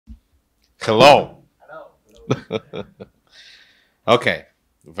Hello. Hello. Okay,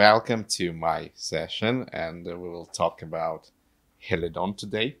 welcome to my session, and we will talk about Helidon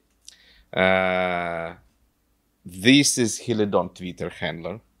today. Uh, this is Helidon Twitter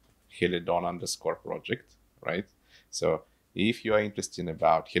handler, Helidon underscore project, right? So if you are interested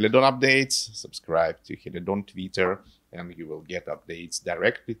about Helidon updates, subscribe to Helidon Twitter, and you will get updates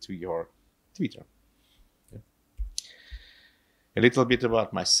directly to your Twitter. A little bit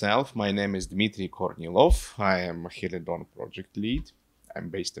about myself. My name is Dmitry Kornilov. I am a Helidon project lead. I'm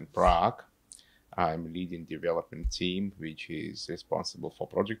based in Prague. I'm leading development team, which is responsible for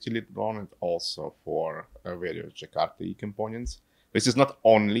project Helidon and also for various Jakarta components. This is not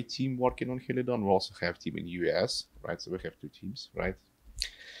only team working on Helidon. We also have team in US, right? So we have two teams, right?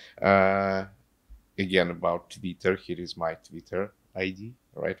 Again, about Twitter, here is my Twitter ID,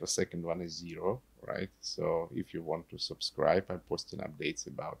 right? The second one is 0, right? So if you want to subscribe, I'm posting updates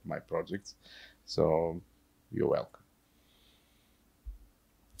about my projects. So you're welcome.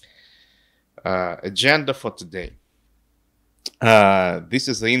 Agenda for today. This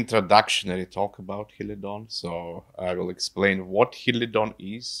is the introductory talk about Helidon. So I will explain what Helidon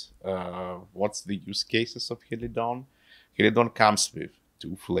is, what's the use cases of Helidon. Helidon comes with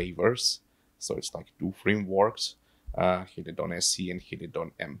two flavors. So it's like two frameworks, Helidon SE and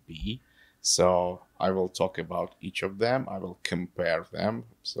Helidon MP. So I will talk about each of them. I will compare them.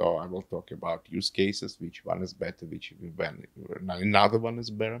 So I will talk about use cases, which one is better, which when another one is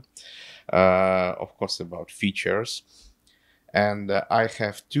better. Of course, about features. And I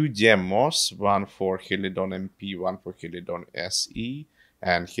have two demos, one for Helidon MP, one for Helidon SE.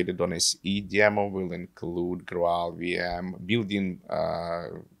 And Helidon SE demo will include Graal VM, building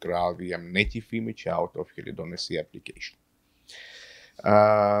Graal VM native image out of Helidon SE application.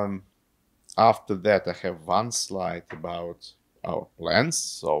 After that, I have one slide about our plans.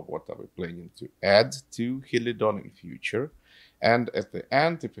 So what are we planning to add to Helidon in future? And at the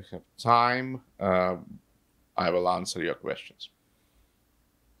end, if we have time, I will answer your questions.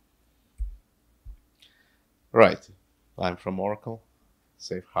 Right, I'm from Oracle,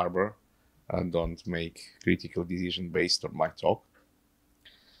 safe harbor, and don't make critical decision based on my talk.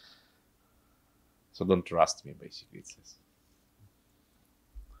 So don't trust me, basically, it says.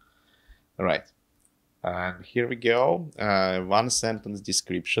 All right, and here we go. One sentence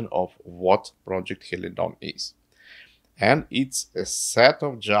description of what Project Helidon is. And it's a set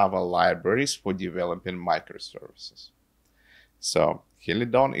of Java libraries for developing microservices. So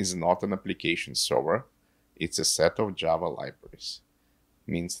Helidon is not an application server. It's a set of Java libraries.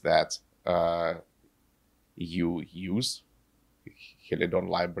 Means that you use Helidon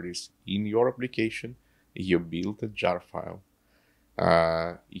libraries in your application. You build a jar file.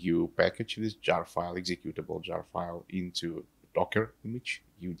 You package this jar file, executable jar file, into Docker image.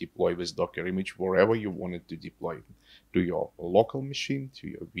 You deploy this Docker image wherever you want it to deploy it, to your local machine, to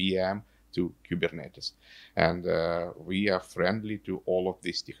your VM, to Kubernetes. And we are friendly to all of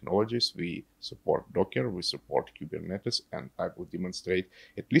these technologies. We support Docker, we support Kubernetes, and I will demonstrate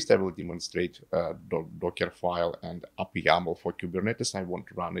Docker file and app YAML for Kubernetes. I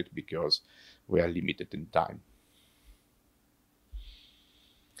won't run it because we are limited in time.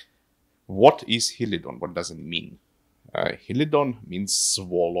 What is Helidon? What does it mean? Helidon means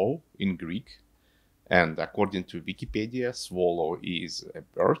swallow in Greek. And according to Wikipedia, swallow is a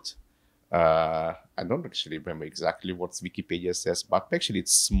bird. I don't actually remember exactly what Wikipedia says, but actually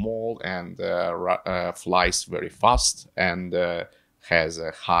it's small and flies very fast and has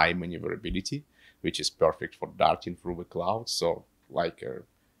a high maneuverability, which is perfect for darting through the clouds. So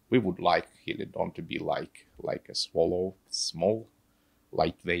we would like Helidon to be like a swallow, small,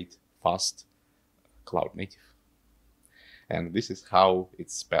 lightweight, fast, cloud native. And this is how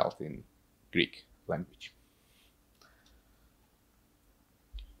it's spelled in Greek language.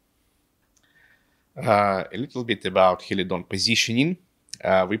 A little bit about Helidon positioning.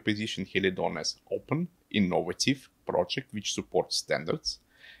 We position Helidon as open, innovative project which supports standards,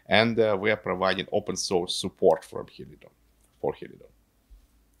 and we are providing open source support for Helidon.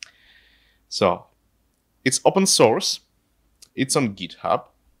 So it's open source. It's on GitHub.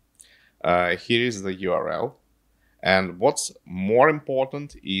 Here is the URL. And what's more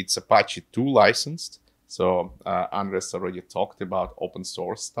important, it's Apache 2 licensed. So Andres already talked about open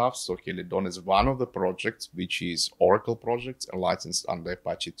source stuff. So Helidon is one of the projects, which is Oracle projects and licensed under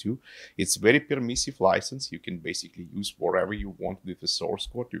Apache 2. It's very permissive license. You can basically use whatever you want with the source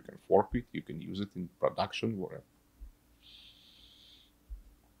code. You can fork it. You can use it in production, wherever.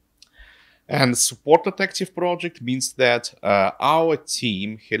 And supported active project means that our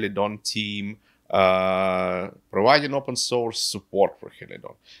team, Helidon team, providing open source support for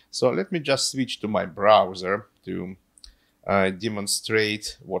Helidon. So let me just switch to my browser to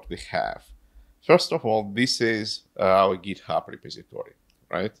demonstrate what we have. First of all, this is our GitHub repository,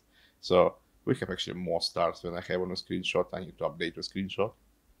 right? So we have actually more stars than I have on a screenshot. I need to update the screenshot.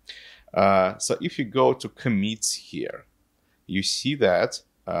 So if you go to commits here, you see that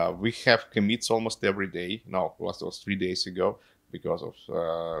we have commits almost every day. No, last was 3 days ago because of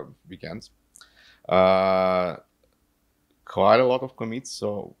weekends. Quite a lot of commits.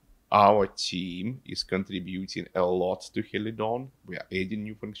 So our team is contributing a lot to Helidon. We are adding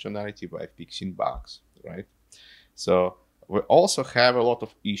new functionality by fixing bugs, right? So we also have a lot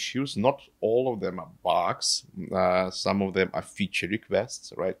of issues. Not all of them are bugs. Some of them are feature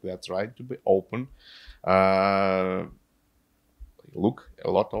requests, right? They are trying to be open. Look, a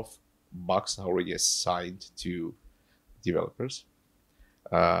lot of bugs are already assigned to developers.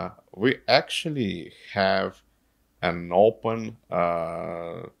 We actually have an open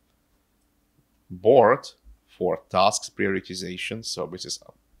board for tasks prioritization. So this is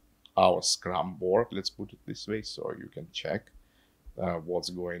our Scrum board, let's put it this way, so you can check what's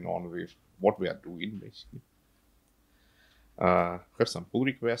going on with what we are doing, basically. Have some pull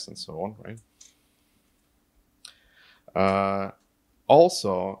requests and so on, right?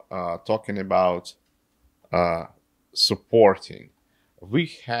 Also, talking about supporting, we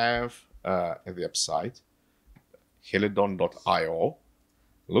have a website, helidon.io.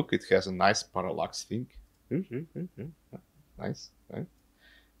 Look, it has a nice parallax thing. Nice, right?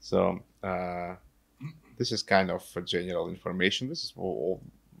 So this is kind of general information. This is all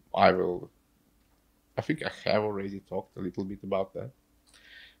I think I have already talked a little bit about that.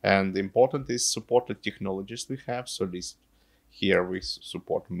 And the important is supported technologies we have. So here we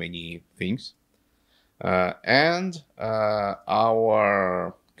support many things. And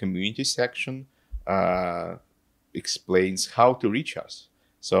our community section explains how to reach us.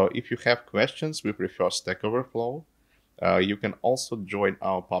 So if you have questions, we prefer Stack Overflow. You can also join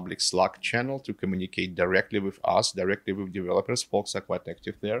our public Slack channel to communicate directly with us, directly with developers. Folks are quite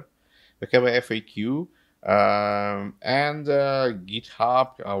active there. We have a FAQ and GitHub.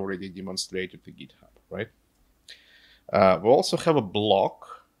 I already demonstrated the GitHub, right? We also have a blog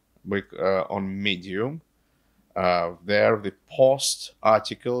on Medium. There we post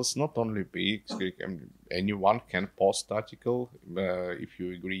articles, not only big, anyone can post article if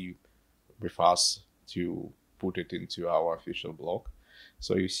you agree with us to put it into our official blog.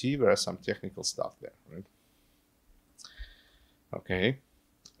 So you see there are some technical stuff there, right? Okay.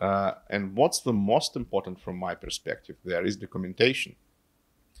 And what's the most important from my perspective there is documentation.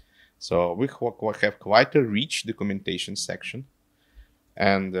 So we have quite a rich documentation section,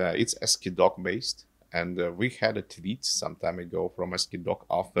 and it's ASCII-Doc based. And we had a tweet some time ago from ASCII-Doc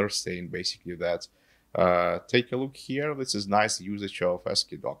author saying basically that, take a look here, this is nice usage of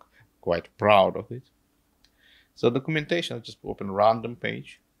ASCII-Doc. Quite proud of it. So documentation, I'll just open random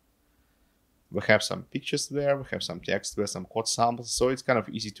page. We have some pictures there, we have some text there, some code samples, so it's kind of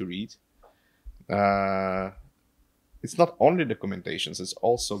easy to read. It's not only documentations, it's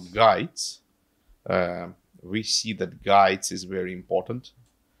also guides. We see that guides is very important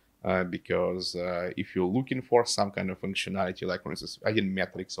because if you're looking for some kind of functionality, like for instance, again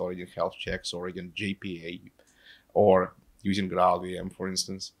metrics or again health checks or again JPA or using GraalVM, for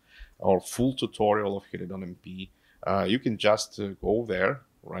instance, or full tutorial of Helidon MP, you can just go there,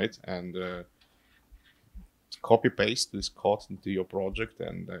 right, and copy paste this code into your project,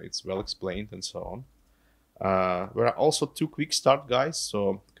 and it's well explained and so on. There are also 2 quick start guides.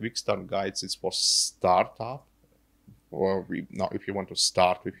 So quick start guides is for startup, or if you want to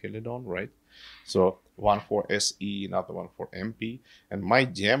start with Helidon, right? So one for SE, another one for MP. And my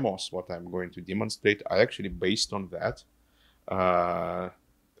demos, what I'm going to demonstrate, are actually based on that.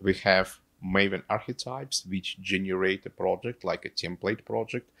 We have Maven archetypes, which generate a project, like a template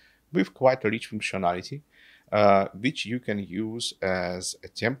project, with quite a rich functionality, which you can use as a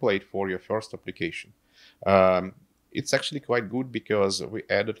template for your first application. It's actually quite good because we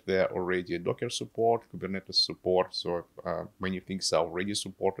added there already Docker support, Kubernetes support. So many things are already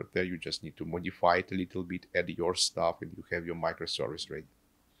supported there. You just need to modify it a little bit, add your stuff, and you have your microservice ready.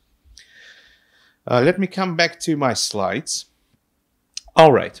 Let me come back to my slides.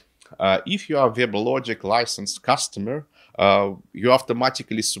 All right. If you are a WebLogic licensed customer, you're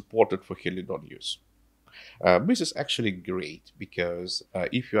automatically supported for Helidon use. This is actually great because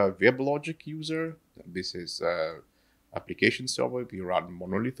if you are a WebLogic user, this is application server, you run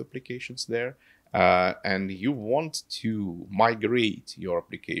monolith applications there, and you want to migrate your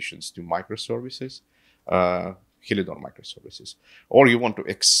applications to microservices, Helidon microservices, or you want to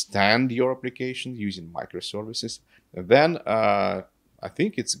extend your application using microservices, then I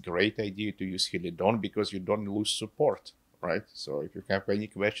think it's a great idea to use Helidon because you don't lose support, right? So if you have any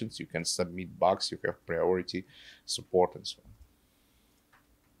questions, you can submit bugs, you have priority support and so on.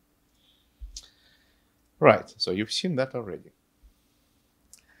 Right, so you've seen that already.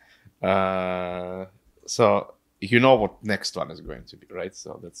 So you know what next one is going to be, right?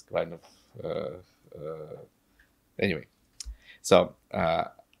 So that's kind of anyway. So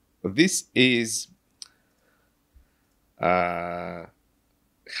this is how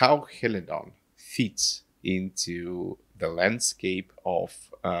Helidon fits into the landscape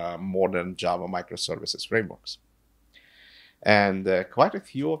of modern Java microservices frameworks. And quite a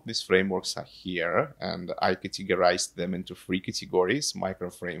few of these frameworks are here, and I categorized them into 3 categories: micro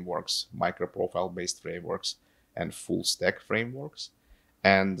frameworks, micro profile based frameworks, and full stack frameworks,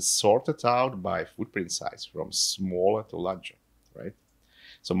 and sorted out by footprint size from smaller to larger, right?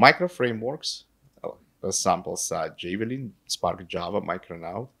 So micro frameworks, samples are Javelin, Spark Java,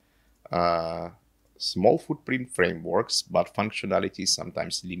 Micronaut, small footprint frameworks, but functionality is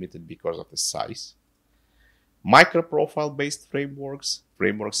sometimes limited because of the size. Micro-profile based frameworks,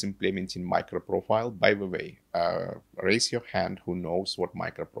 frameworks implementing micro-profile. By the way, raise your hand who knows what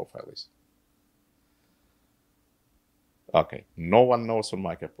micro-profile is. Okay, no one knows what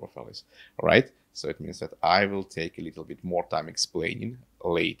micro-profile is, all right? So it means that I will take a little bit more time explaining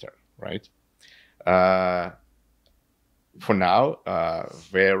later, right? For now,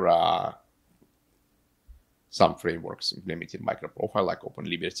 there are some frameworks implementing micro-profile like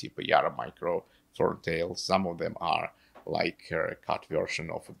OpenLiberty, Payara Micro, Thorntail. Some of them are like a cut version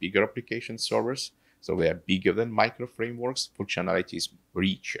of a bigger application servers. So they are bigger than micro frameworks. Functionality is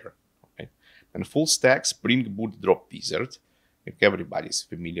richer. Okay? And full stack, Spring Boot, Drop Wizard. If everybody is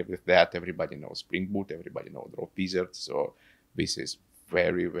familiar with that, everybody knows Spring Boot, everybody knows Drop Wizard. So this is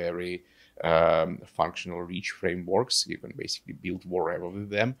very, very functional, rich frameworks. You can basically build wherever with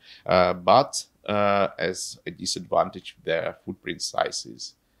them. But as a disadvantage, their footprint size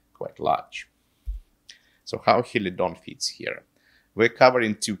is quite large. So how Helidon fits here? We're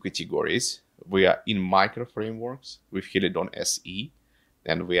covering 2 categories. We are in micro frameworks with Helidon SE,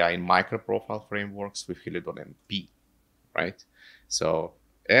 and we are in micro profile frameworks with Helidon MP, right? So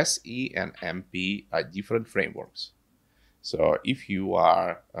SE and MP are different frameworks. So if you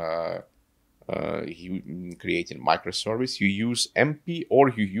are creating microservice, you use MP or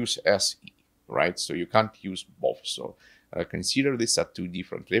you use SE, right? So you can't use both. So consider these are 2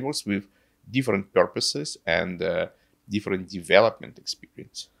 different frameworks with different purposes and different development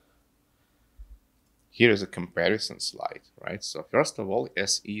experience. Here is a comparison slide, right? So first of all,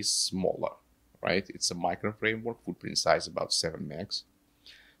 SE is smaller, right? It's a micro framework, footprint size about 7 megs,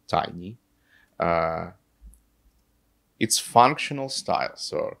 tiny. It's functional style,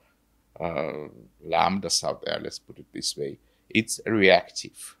 so lambdas out there, let's put it this way. It's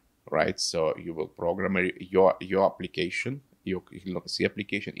reactive, right? So you will program your application. Your C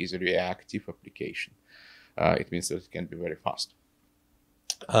application is a reactive application. It means that it can be very fast.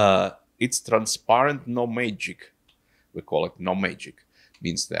 It's transparent, no magic. We call it no magic.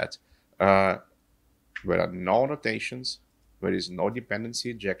 Means that there are no annotations, there is no dependency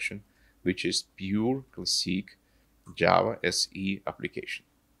injection, which is pure classic Java SE application.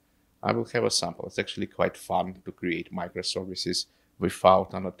 I will have a sample. It's actually quite fun to create microservices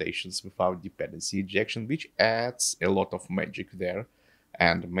without annotations, without dependency injection, which adds a lot of magic there.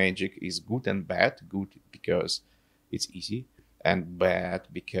 And magic is good and bad. Good because it's easy, and bad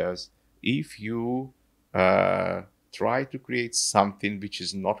because if you try to create something which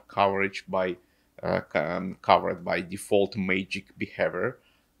is not covered by default magic behavior,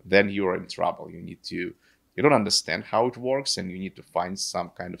 then you're in trouble. You don't understand how it works, and you need to find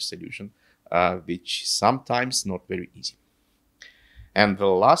some kind of solution, which sometimes not very easy. And the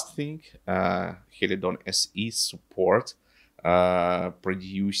last thing, Helidon SE support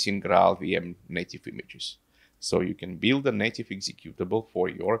producing Graal VM native images. So you can build a native executable for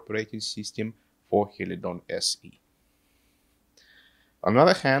your operating system for Helidon SE. On the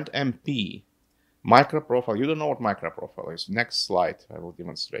other hand, MP, microprofile. You don't know what microprofile is. Next slide, I will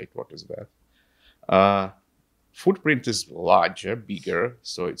demonstrate what is that. Footprint is larger, bigger,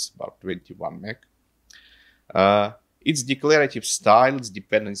 so it's about 21 meg. It's declarative style, it's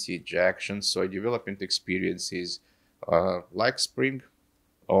dependency injection, so development experience is like Spring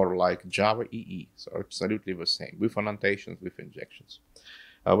or like Java EE, so absolutely the same, with annotations, with injections.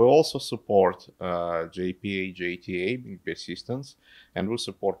 We also support JPA, JTA in persistence, and we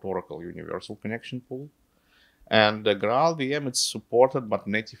support Oracle Universal Connection Pool. And Graal VM, it's supported, but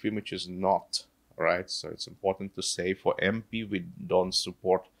native image is not, right? So it's important to say for MP, we don't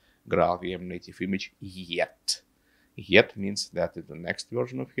support GraalVM native image yet. Yet means that in the next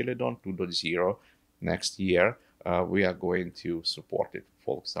version of Helidon 2.0 next year, we are going to support it.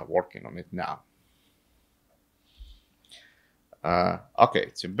 Folks are working on it now.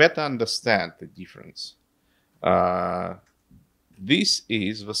 Okay, to better understand the difference, this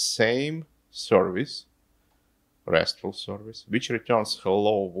is the same service, RESTful service, which returns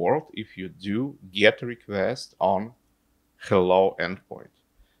hello world if you do get a request on hello endpoint.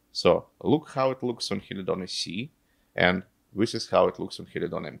 So look how it looks on Helidon SC, and this is how it looks on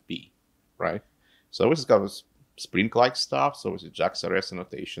Helidon MP, right? So this is kind of Spring-like stuff, so this is JAX-RS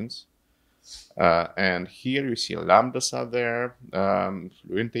annotations. And here you see lambdas are there,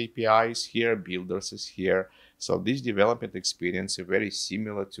 Fluent API is here, builders is here. So this development experience is very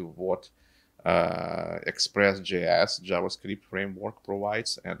similar to what Express.js JavaScript framework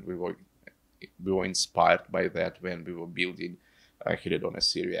provides, and we were inspired by that when we were building Helidon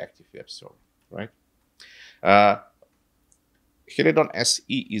SC reactive web server, right? Helidon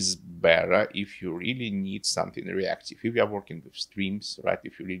SE is better if you really need something reactive. If you are working with streams, right?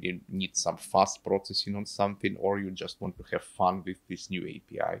 If you really need some fast processing on something, or you just want to have fun with this new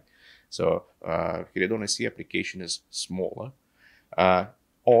API. So Helidon SE application is smaller.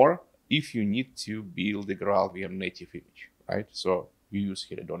 Or if you need to build a GraalVM native image, right? So you use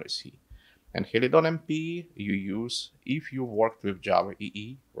Helidon SE. And Helidon MP you use if you worked with Java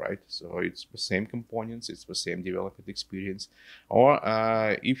EE, right? So it's the same components, it's the same development experience. Or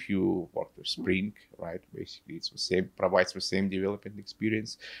if you work with Spring, right? Basically, it's the same, provides the same development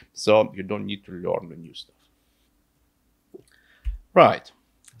experience. So you don't need to learn the new stuff. Right.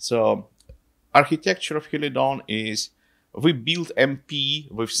 So architecture of Helidon is we build MP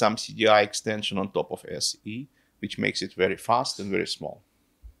with some CDI extension on top of SE, which makes it very fast and very small.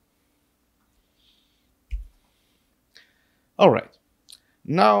 All right.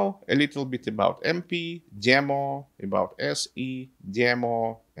 Now a little bit about MP, demo, about SE,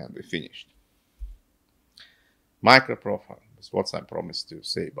 demo, and we finished. Microprofile. That's what I promised to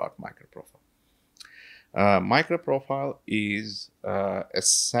say about microprofile. Microprofile is a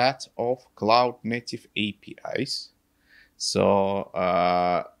set of cloud native APIs. So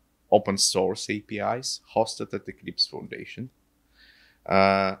open source APIs hosted at Eclipse Foundation.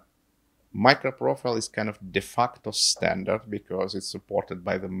 Microprofile is kind of de facto standard because it's supported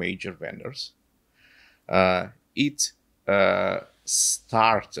by the major vendors. It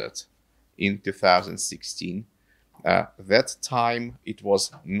started in 2016. That time, it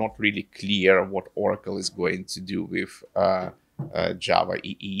was not really clear what Oracle is going to do with Java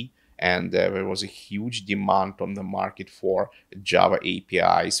EE. And there was a huge demand on the market for Java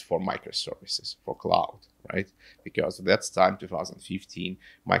APIs for microservices, for cloud, right? Because at that time, 2015,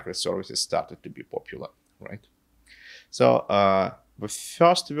 microservices started to be popular, right? So the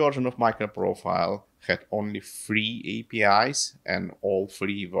first version of Microprofile had only 3 APIs, and all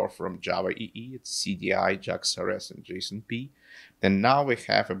 3 were from Java EE. It's CDI, JAX-RS, and JSONP. And now we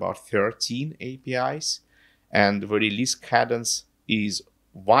have about 13 APIs, and the release cadence is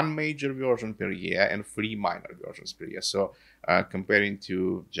 1 major version per year and 3 minor versions per year. So comparing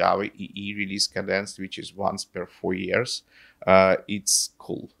to Java EE release cadence, which is once per 4 years, it's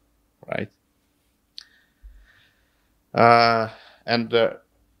cool, right?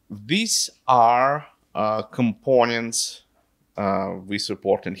 These are components we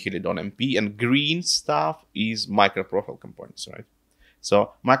support in Helidon MP, and green stuff is microprofile components, right?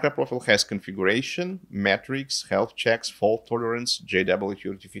 So microprofile has configuration, metrics, health checks, fault tolerance, JW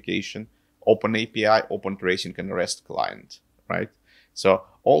certification, open API, open tracing, and REST client, right? So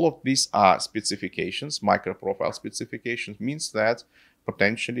all of these are specifications. Microprofile specifications means that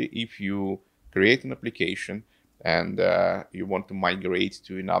potentially if you create an application and you want to migrate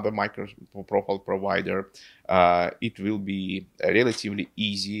to another microprofile provider, it will be relatively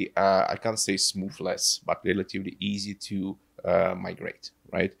easy. I can't say smoothless, but relatively easy to migrate,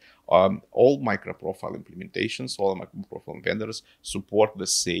 right? All microprofile implementations, all microprofile vendors support the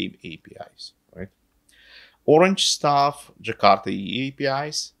same APIs, right? Orange stuff, Jakarta EE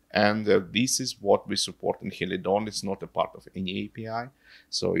APIs, and this is what we support in Helidon. It's not a part of any API,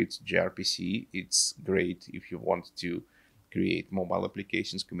 so it's gRPC. It's great if you want to create mobile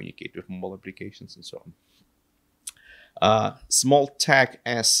applications, communicate with mobile applications, and so on. Small tag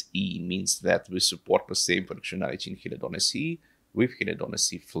SE means that we support the same functionality in Helidon SE with Helidon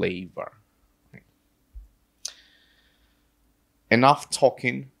SE flavor. Right. Enough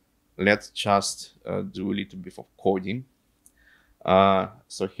talking. Let's just do a little bit of coding.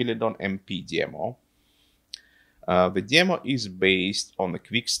 So Helidon MP demo. The demo is based on a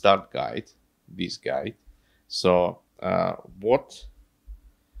quick start guide this guide. So what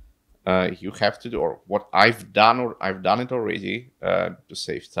you have to do, or what I've done, or I've done it already to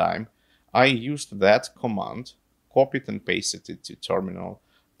save time. I used that command, copied and pasted it to terminal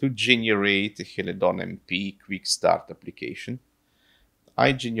to generate a Helidon MP quick start application.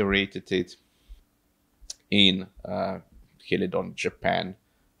 I generated it in Helidon Japan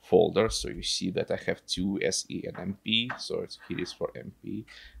folder. So you see that I have two SE and MP. So here is for MP.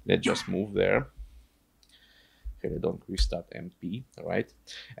 Let's just move there. Helidon quick start MP, right?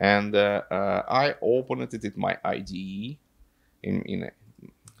 And I opened it in my IDE in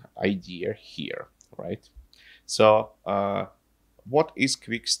IDEA here, right? So what is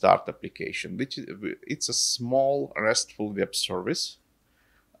quick start application? It's a small RESTful web service,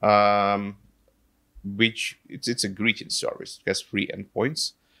 which it's a greeting service. It has 3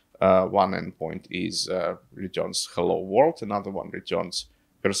 endpoints. One endpoint is returns hello world. Another one returns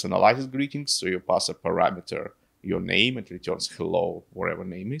personalized greetings. So you pass a parameter, your name, it returns hello, whatever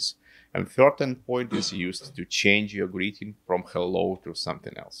name is. And third endpoint is used to change your greeting from hello to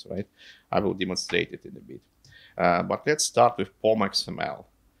something else, right? I will demonstrate it in a bit. But let's start with POM.XML.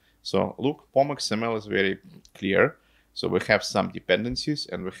 So look, POM.XML is very clear. So we have some dependencies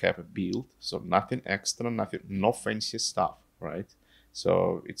and we have a build. So nothing extra, no fancy stuff, right?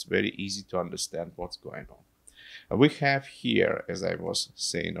 So it's very easy to understand what's going on. We have here, as I was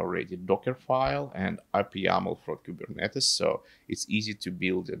saying already, Docker file and IP.YAML for Kubernetes. So it's easy to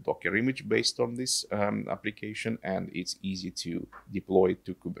build a Docker image based on this application, and it's easy to deploy it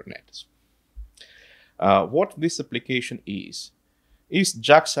to Kubernetes. What this application is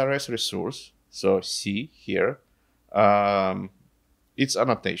JAX-RS resource. So see here, it's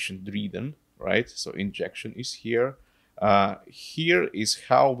annotation driven, right? So injection is here. Here is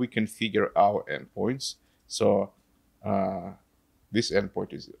how we configure our endpoints. So this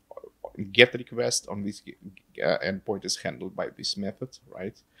endpoint is get request on this endpoint is handled by this method,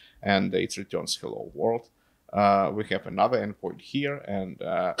 right? And it returns hello world. We have another endpoint here, and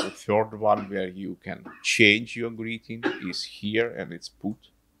the third one where you can change your greeting is here, and it's put,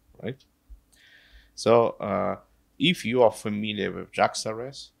 right? So if you are familiar with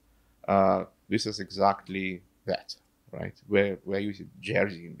JAX-RS, this is exactly that, right? Where you see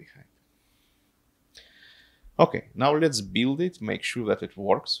jersey in behind. Okay, now let's build it, make sure that it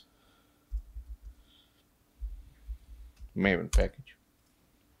works. Maven package.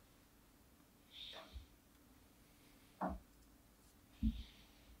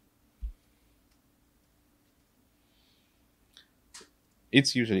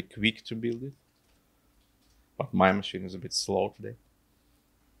 It's usually quick to build it, but my machine is a bit slow today.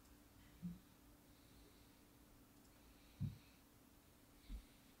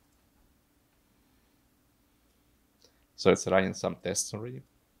 So it's running some tests already.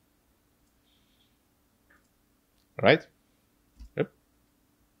 Right? Yep.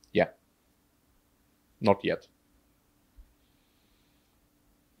 Yeah. Not yet.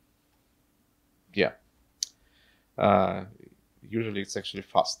 Yeah. Usually it's actually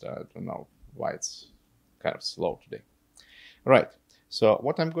faster. I don't know why it's kind of slow today. Right. So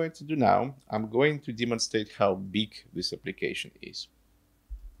what I'm going to do now, I'm going to demonstrate how big this application is.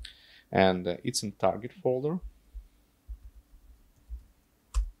 And it's in target folder.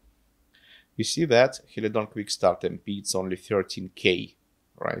 You see that Helidon Quick Start MP, it's only 13K,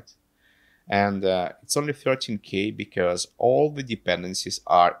 right? And it's only 13K because all the dependencies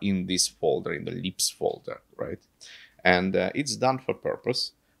are in this folder, in the libs folder, right? And it's done for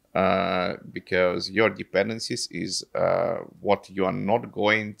purpose because your dependencies is what you are not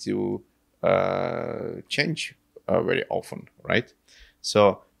going to change very often, right?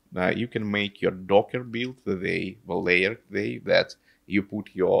 So you can make your Docker build the layer that you put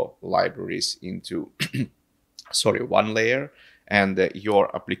your libraries into, one layer, and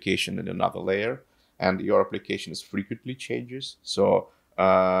your application in another layer, and your application is frequently changes. So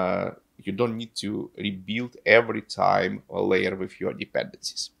you don't need to rebuild every time a layer with your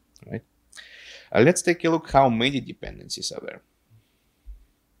dependencies, right? Let's take a look how many dependencies are there.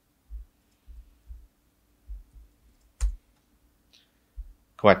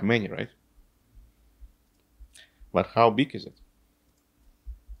 Quite many, right? But how big is it?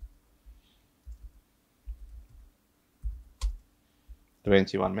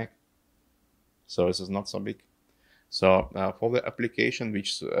 $21 meg. So this is not so big. So for the application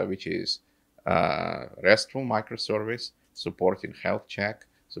which is RESTful microservice, supporting health check,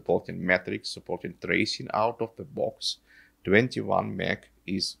 supporting metrics, supporting tracing out of the box, 21 meg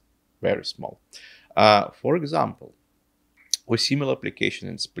is very small. For example, a similar application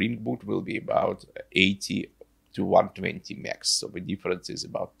in Spring Boot will be about 80 to 120 megs. So the difference is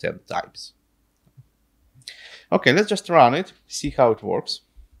about 10 times, Okay, let's just run it, see how it works.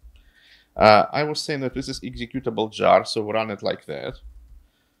 I was saying that this is executable jar, so we run it like that.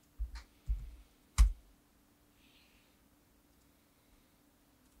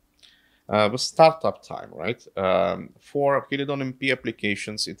 The startup time, right? For Helidon MP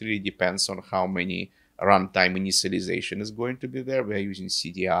applications, it really depends on how many runtime initialization is going to be there. We are using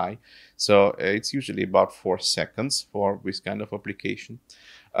CDI, so it's usually about 4 seconds for this kind of application.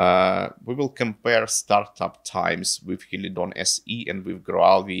 We will compare startup times with Helidon SE and with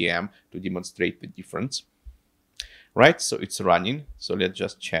Graal VM to demonstrate the difference. Right, so it's running. So let's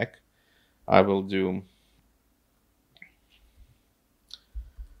just check. I will do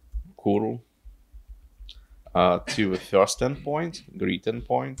curl to the first endpoint, greet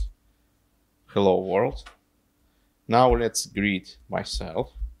endpoint, hello world. Now let's greet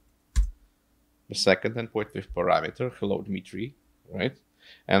myself. The second endpoint with parameter, hello Dmitry, right?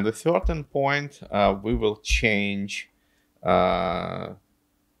 And the third endpoint, we will change our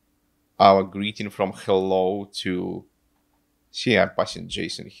greeting from hello to, see, I'm passing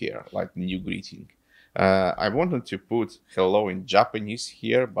JSON here, like new greeting. I wanted to put hello in Japanese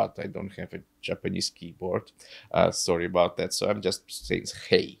here, but I don't have a Japanese keyboard. Sorry about that. So I'm just saying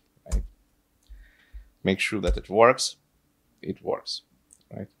hey, right? Make sure that it works. It works,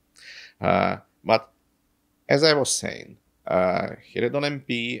 right? But as I was saying, Helidon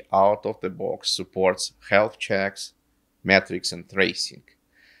MP out of the box supports health checks, metrics, and tracing.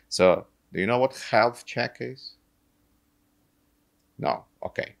 So do you know what health check is? No.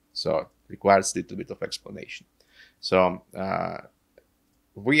 Okay. So requires a little bit of explanation. So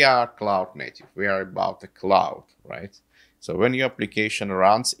we are cloud native. We are about the cloud, right? So when your application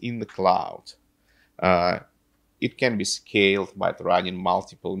runs in the cloud, it can be scaled by running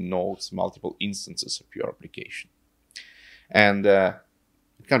multiple nodes, multiple instances of your application. And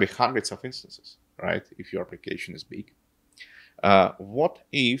it can be hundreds of instances, right? If your application is big. What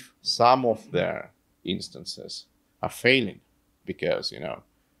if some of their instances are failing? Because,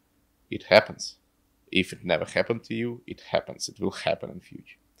 it happens. If it never happened to you, it happens. It will happen in the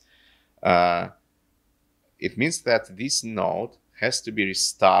future. It means that this node has to be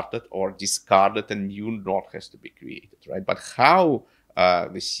restarted or discarded, and a new node has to be created, right? But how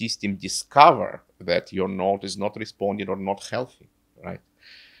the system discover that your node is not responding or not healthy, right?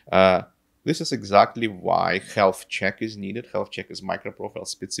 This is exactly why health check is needed. Health check is microprofile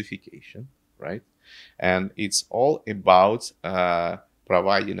specification, right? And it's all about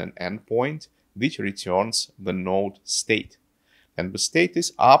providing an endpoint which returns the node state. And the state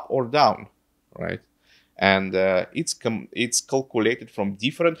is up or down, right? And it's calculated from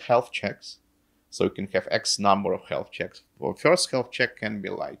different health checks. So you can have X number of health checks. Well, first health check can be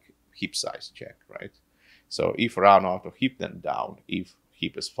like hip size check, right? So if run out of hip, then down. If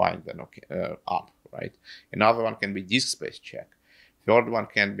hip is fine, then okay, up, right? Another one can be disk space check. Third one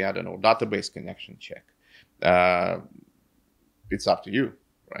can be, I don't know, database connection check. It's up to you,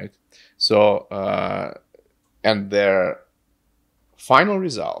 right? So, and their final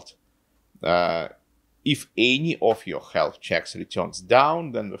result, if any of your health checks returns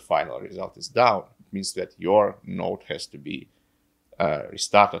down, then the final result is down. It means that your node has to be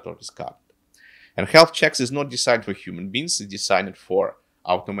restarted or discarded. And health checks is not designed for human beings. It's designed for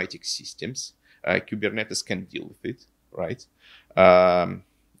automatic systems. Kubernetes can deal with it, right?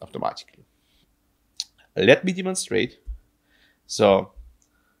 Automatically. Let me demonstrate. So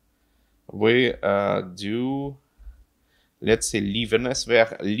we do, let's say, liveness, where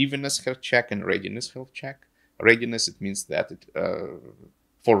liveness health check and readiness health check. Readiness, it means that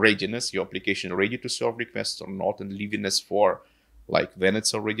for readiness, your application ready to serve requests or not, and liveness for like when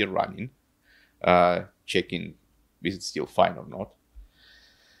it's already running, checking is it still fine or not.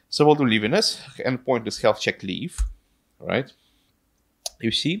 So we'll do liveness, endpoint is health check leave, right?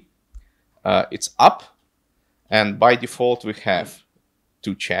 You see, it's up, and by default we have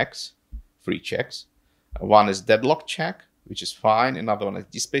 2 checks, 3 checks. One is deadlock check, which is fine. Another one is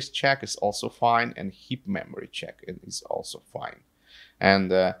disk space check is also fine, and heap memory check is also fine.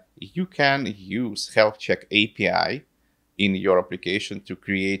 And you can use health check API in your application to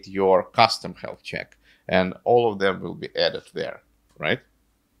create your custom health check, and all of them will be added there, right?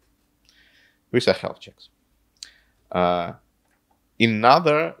 These are health checks.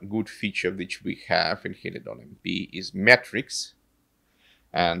 Another good feature which we have in Helidon MP is metrics.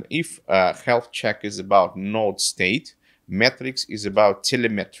 And if a health check is about node state, metrics is about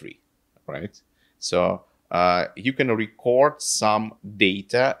telemetry, right? So you can record some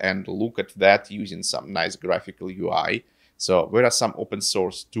data and look at that using some nice graphical UI. So there are some open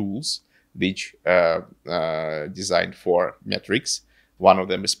source tools which designed for metrics. One of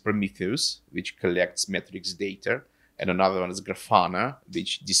them is Prometheus, which collects metrics data, and another one is Grafana,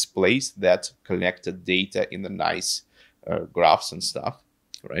 which displays that collected data in the nice graphs and stuff,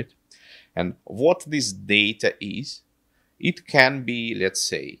 right? And what this data is, it can be, let's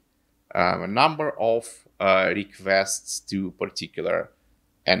say, a number of requests to particular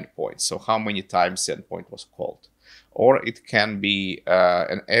endpoint. So how many times the endpoint was called. Or it can be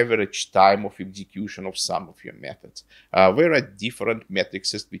an average time of execution of some of your methods. There are different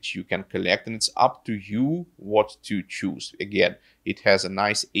metrics which you can collect, and it's up to you what to choose. Again, it has a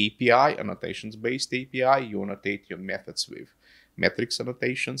nice API, annotations-based API. You annotate your methods with metrics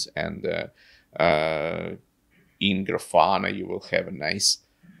annotations, and in Grafana, you will have a nice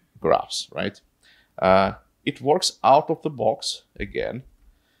graphs, right? It works out of the box, again,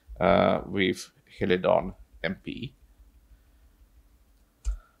 with Helidon MP.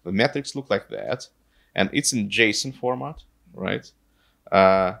 The metrics look like that, and it's in JSON format, right?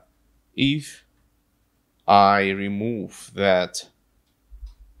 If I remove that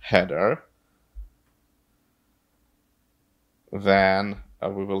header, then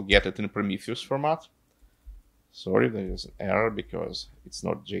we will get it in Prometheus format. Sorry, there is an error because it's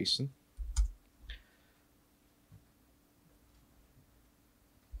not JSON.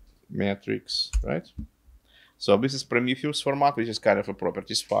 Metrics, right? So this is Prometheus format, which is kind of a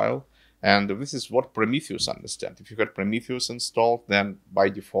properties file. And this is what Prometheus understands. If you had Prometheus installed, then by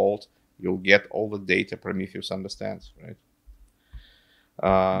default, you'll get all the data Prometheus understands, right?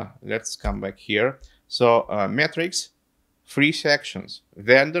 Let's come back here. So metrics, 3 sections: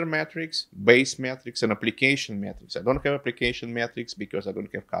 vendor metrics, base metrics, and application metrics. I don't have application metrics because I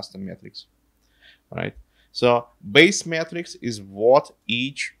don't have custom metrics, right? So base metrics is what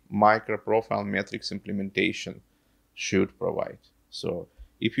each micro-profile metrics implementation should provide. So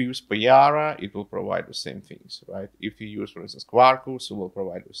if you use Payara, it will provide the same things, right? If you use, for instance, Quarkus, it will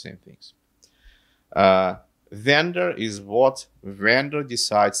provide the same things. Vendor is what vendor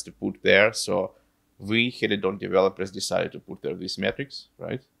decides to put there. So we Helidon developers decided to put there these metrics,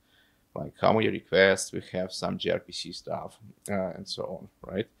 right? Like how many requests we have, some gRPC stuff, and so on,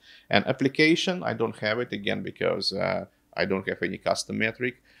 right? And application, I don't have it, again, because I don't have any custom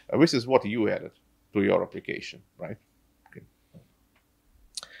metric. This is what you added to your application, right? Okay.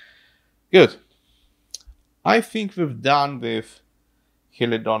 Good. I think we've done with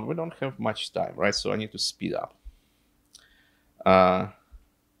Helidon. We don't have much time, right? So I need to speed up.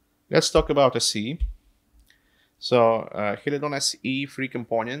 Let's talk about SE. So Helidon SE, 3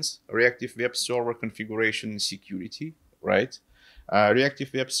 components: reactive web server, configuration, and security, right?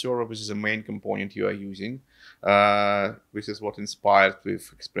 Reactive web server, which is the main component you are using. This is what inspired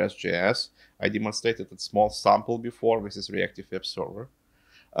with Express.js. I demonstrated a small sample before. This is reactive web server.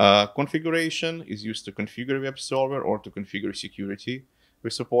 Configuration is used to configure web server or to configure security. We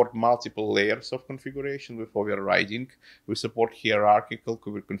support multiple layers of configuration with overriding. We support hierarchical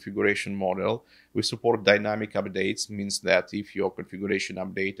configuration model. We support dynamic updates, means that if your configuration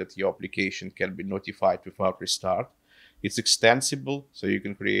updated, your application can be notified without restart. It's extensible, so you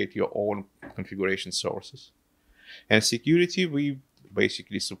can create your own configuration sources. And security, we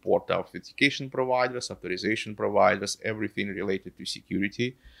basically support authentication providers, authorization providers, everything related to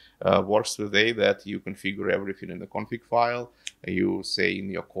security. Works with that you configure everything in the config file. You say in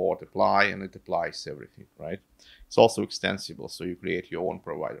your code apply, and it applies everything, right? It's also extensible, so you create your own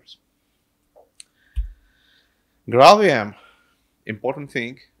providers. GraalVM, important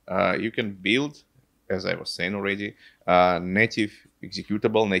thing. You can build, as I was saying already, native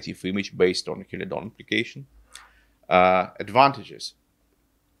executable, native image based on a Helidon application. Advantages: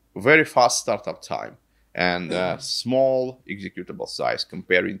 very fast startup time and small executable size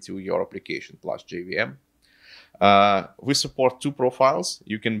comparing to your application plus JVM. We support 2 profiles.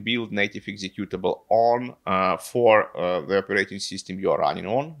 You can build native executable on for the operating system you are running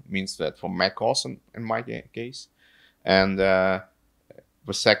on, means that for macOS in my case. And the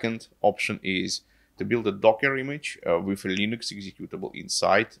second option is to build a Docker image with a Linux executable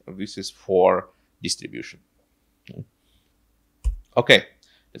inside. This is for distribution. Okay,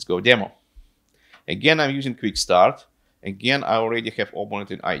 let's go demo. Again, I'm using Quick Start. Again, I already have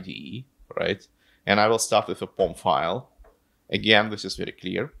opened it in IDE, right? And I will start with a POM file. Again, this is very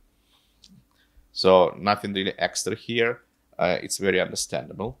clear. So nothing really extra here. It's very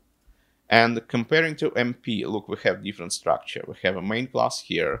understandable. And comparing to MP, look, we have different structure. We have a main class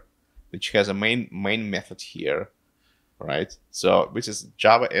here, which has a main method here, right? So this is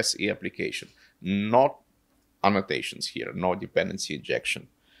Java SE application, not annotations here, no dependency injection.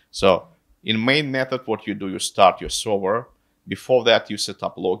 So in main method, what you do, you start your server. Before that, you set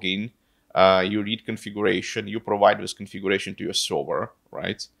up login. you read configuration, you provide this configuration to your server,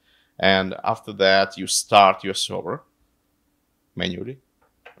 right? And after that, you start your server manually,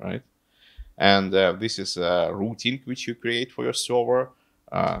 right? And this is a routing which you create for your server.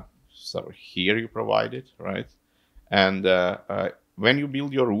 So here you provide it, right? And when you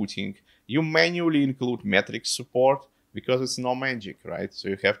build your routing, you manually include metrics support because it's no magic, right? So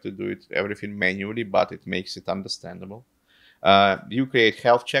you have to do it everything manually, but it makes it understandable. You create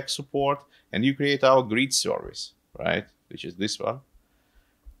health check support, and you create our grid service, right? Which is this one.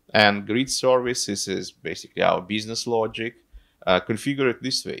 And grid service is basically our business logic. Configure it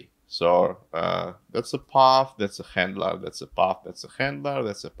this way. So that's a path, that's a handler, that's a path, that's a handler,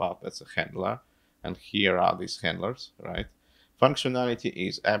 that's a path, that's a handler. And here are these handlers, right? Functionality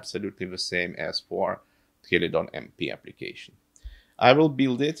is absolutely the same as for Helidon MP application. I will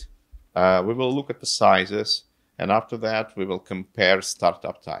build it. We will look at the sizes. And after that, we will compare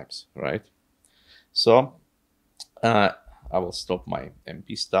startup times, right? So I will stop my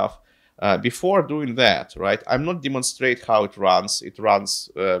MP stuff. Before doing that, right, I'm not demonstrate how it runs. It runs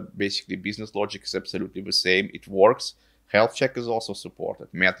basically business logic is absolutely the same. It works. Health check is also supported.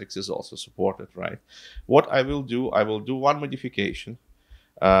 Metrics is also supported, right? What I will do one modification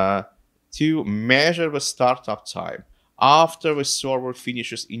to measure the startup time after the server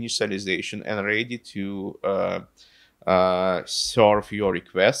finishes initialization and ready to serve your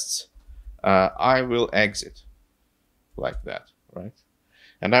requests. I will exit like that, right?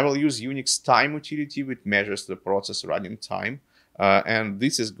 And I will use Unix time utility which measures the process running time. And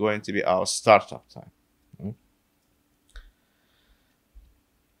this is going to be our startup time.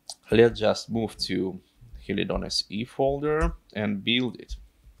 Let's just move to Helidon SE folder and build it.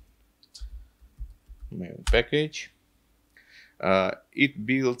 Main package. It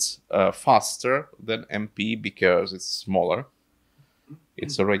builds faster than MP because it's smaller.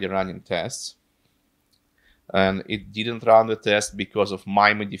 It's already running tests. And it didn't run the test because of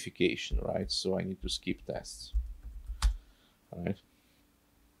my modification, right? So I need to skip tests. All right.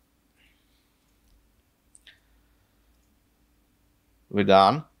 We're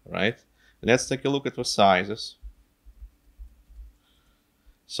done, right? Let's take a look at the sizes.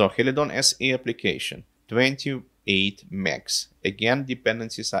 So Helidon SE application, 28 megs. Again,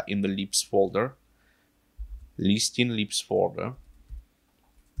 dependencies are in the libs folder. Listing libs folder.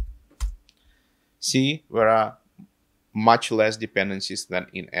 See, there are much less dependencies than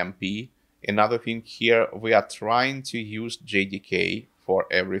in MP. Another thing here, we are trying to use JDK for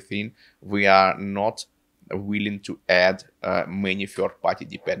everything. We are not willing to add many third-party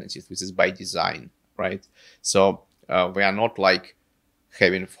dependencies. This is by design, right? So we are not like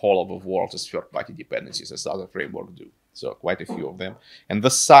having whole of the world as third-party dependencies as other frameworks do. So quite a few of them. And the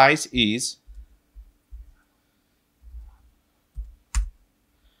size is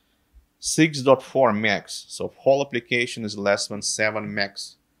 6.4 megs. So whole application is less than 7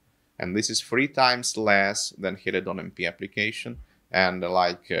 megs. And this is 3 times less than Helidon MP application and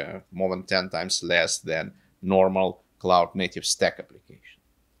like more than 10 times less than normal cloud native stack application,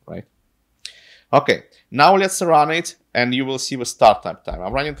 right? Okay, now let's run it and you will see the startup time.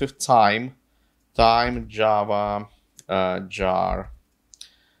 I'm running with time Java jar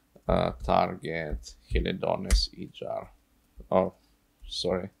target Helidon SE jar. Oh,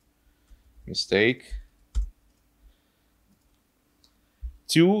 sorry. Mistake.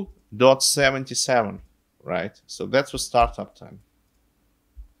 2.77, right? So that's the startup time.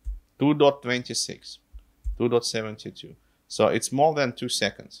 2.26, 2.72. So it's more than 2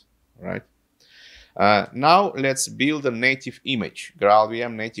 seconds, right? Now let's build a native image,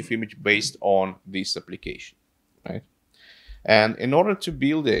 GraalVM native image based on this application, right? And in order to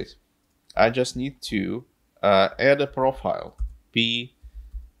build it, I just need to add a profile, p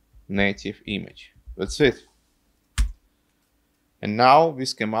native image. That's it. And now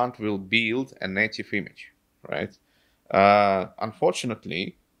this command will build a native image, right?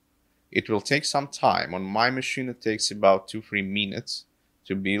 Unfortunately, it will take some time. On my machine, it takes about 2-3 minutes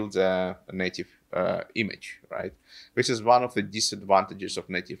to build a native image, right? Which is one of the disadvantages of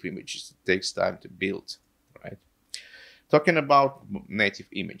native images. It takes time to build, right? Talking about native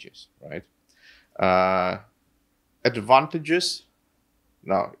images, right? Advantages,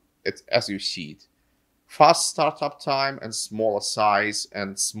 now, as you see it, fast startup time and smaller size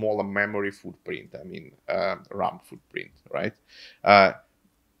and smaller memory footprint, I mean RAM footprint, right?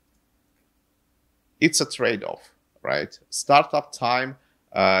 It's a trade-off, right? Startup time,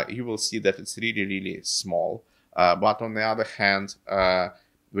 you will see that it's really, really small. But on the other hand,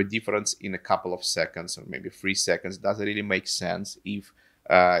 the difference in a couple of seconds or maybe 3 seconds doesn't really make sense if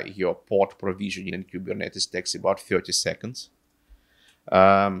your pod provisioning in Kubernetes takes about 30 seconds.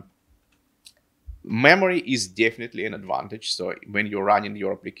 Memory is definitely an advantage. So when you're running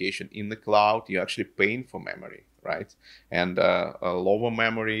your application in the cloud, you're actually paying for memory, right? And a lower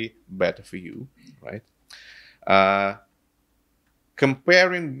memory, better for you, right?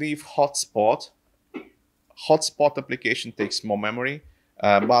 Comparing with hotspot application takes more memory,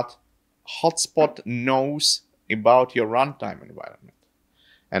 but hotspot knows about your runtime environment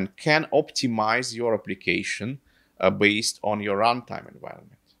and can optimize your application based on your runtime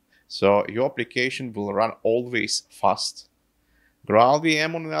environment. So your application will run always fast.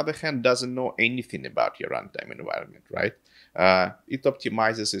 GraalVM, on the other hand, doesn't know anything about your runtime environment, right? It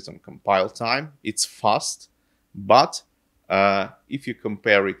optimizes it on compile time. It's fast, but if you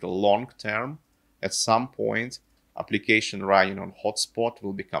compare it long term, at some point, application running on hotspot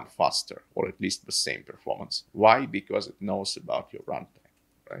will become faster, or at least the same performance. Why? Because it knows about your runtime,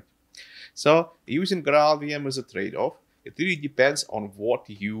 right? So using GraalVM is a trade-off. It really depends on what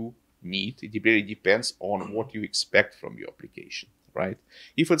you need. It really depends on what you expect from your application, right?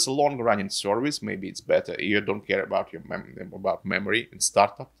 If it's a long-running service, maybe it's better. You don't care about your about memory and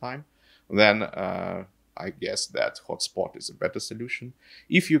startup time, then I guess that hotspot is a better solution.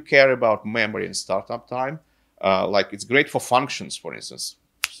 If you care about memory and startup time, like it's great for functions, for instance,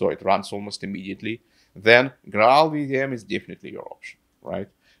 so it runs almost immediately, then GraalVM is definitely your option, right?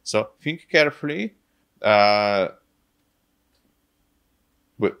 So think carefully.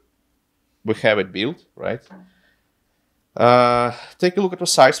 We have it built, right? Take a look at the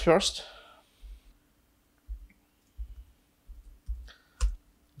size first.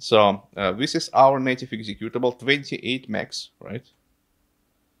 So this is our native executable, 28 megs, right?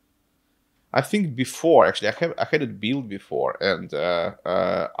 I think before, actually, I had it built before, and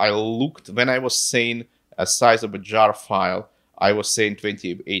I looked when I was saying a size of a jar file. I was saying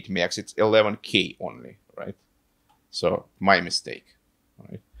 28 megs. It's 11K only, right? So my mistake,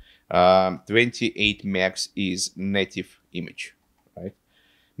 right? 28 megs is native image, right?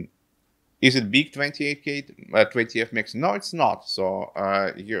 Is it big 28K, 28 megs? No, it's not. So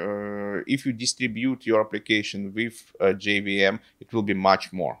if you distribute your application with JVM, it will be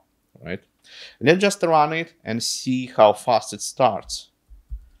much more, right? Let's just run it and see how fast it starts.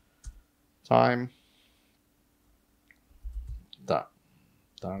 Time.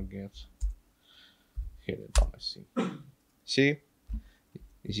 Target. Helidon, see?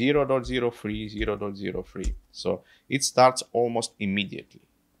 0.03, 0.03. So it starts almost immediately,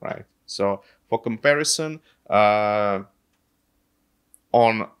 right? So for comparison, on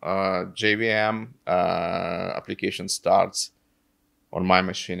JVM, application starts on my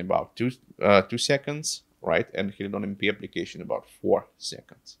machine about 2 seconds, right? And Helidon MP application about 4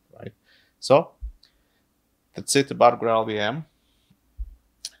 seconds, right? So that's it about GraalVM.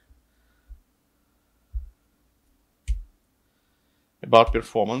 About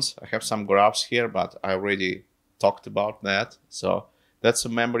performance, I have some graphs here, but I already talked about that. So that's a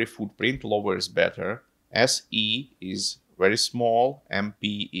memory footprint. Lower is better. SE is very small.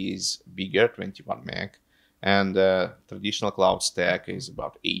 MP is bigger, 21 meg. And traditional cloud stack is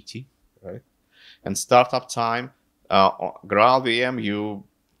about 80, right? And startup time, GraalVM, you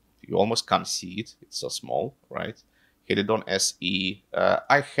almost can't see it. It's so small, right? Helidon SE,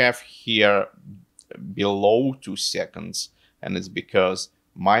 I have here below 2 seconds. And it's because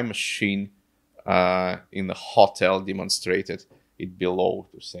my machine in the hotel demonstrated it below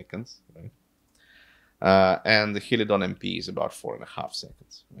 2 seconds, right? And the Helidon MP is about 4.5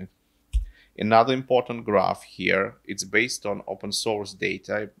 seconds, right? Another important graph here, it's based on open source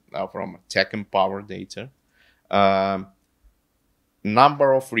data from Tech Empower data.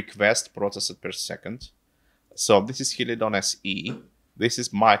 Number of requests processed per second. So this is Helidon SE. This is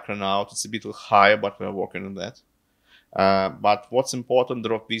Micronaut. It's a bit higher, but we're working on that. But what's important,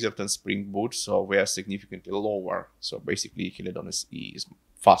 Drop Wizard and Spring Boot, so we are significantly lower. So basically, Helidon SE is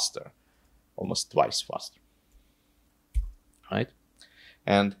faster, almost twice faster, right?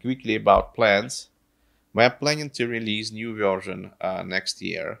 And quickly about plans. We're planning to release new version next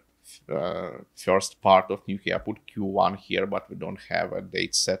year. First part of new year. I put Q1 here, but we don't have a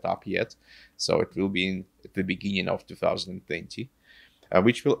date set up yet. So it will be at the beginning of 2020,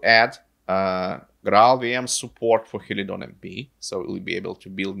 which will add GraalVM support for Helidon MP, so we'll be able to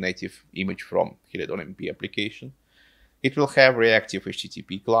build native image from Helidon MP application. It will have reactive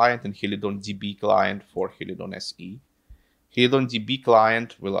HTTP client and Helidon DB client for Helidon SE. Helidon DB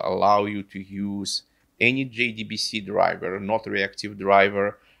client will allow you to use any JDBC driver, not reactive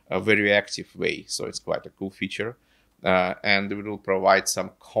driver, a very reactive way. So it's quite a cool feature. And it will provide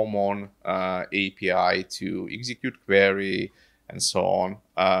some common API to execute query and so on.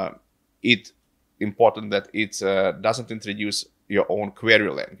 It's important that it doesn't introduce your own query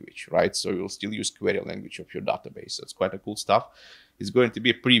language, right? So you'll still use query language of your database. That's quite a cool stuff. It's going to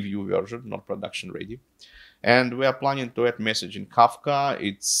be a preview version, not production ready. And we are planning to add message in Kafka.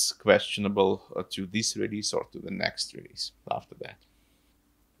 It's questionable to this release or to the next release after that.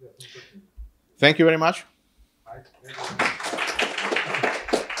 Thank you very much.